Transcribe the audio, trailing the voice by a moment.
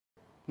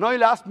Now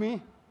he'll ask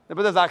me,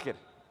 Brother Zakir,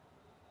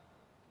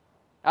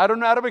 I don't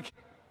know Arabic.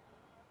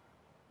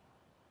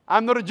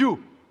 I'm not a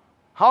Jew.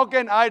 How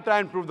can I try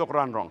and prove the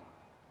Quran wrong?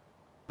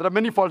 There are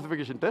many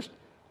falsification tests.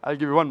 I'll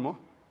give you one more,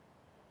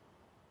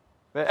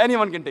 where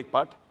anyone can take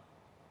part.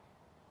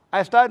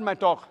 I started my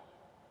talk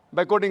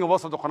by quoting a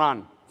verse of the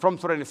Quran from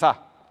Surah Nisa,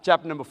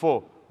 chapter number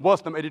 4,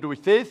 verse number 82,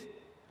 which says,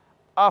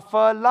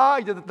 أَفَلَا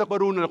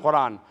يَتَدَبَّرُونَ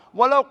الْقُرْآنَ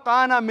وَلَوْ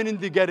كَانَ مِنْ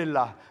عِنْدِ غَيْرِ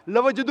اللَّهِ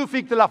لَوَجَدُوا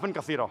فِيهِ اخْتِلَافًا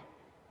كَثِيرًا.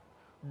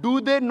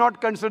 Do they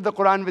not consider the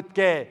Quran with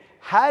care?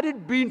 Had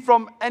it been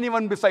from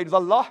anyone besides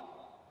Allah,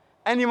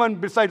 anyone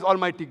besides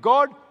Almighty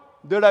God,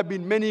 there would have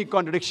been many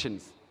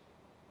contradictions.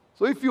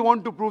 So if you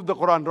want to prove the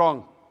Quran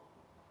wrong,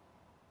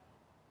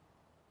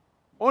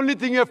 only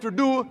thing you have to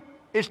do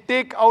is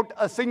take out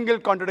a single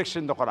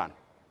contradiction in the Quran.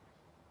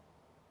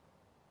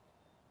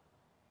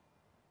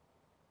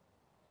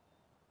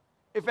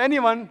 If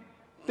anyone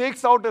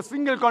takes out a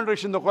single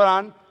contradiction in the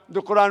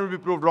Quran will be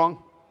proved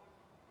wrong.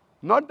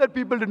 Not that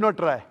people did not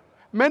try.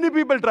 Many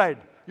people tried.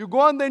 You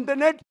go on the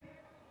internet,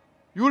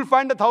 you will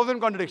find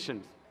 1,000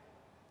 contradictions.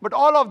 But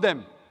all of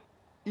them,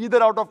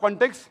 either out of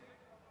context,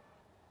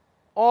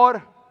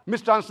 or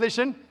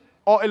mistranslation,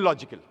 or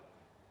illogical.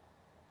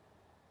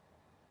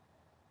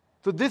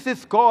 So this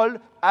is called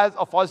as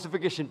a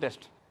falsification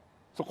test.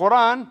 So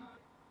Quran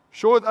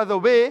shows us a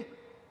way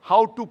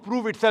how to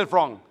prove itself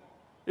wrong.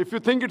 If you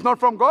think it's not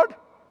from God,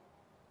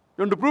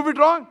 you want to prove it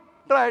wrong,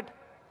 try it.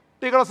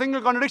 Take out a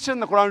single contradiction,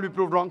 the Quran will be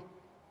proved wrong.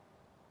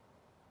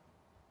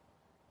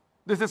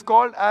 This is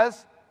called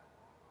as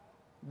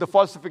the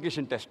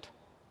falsification test.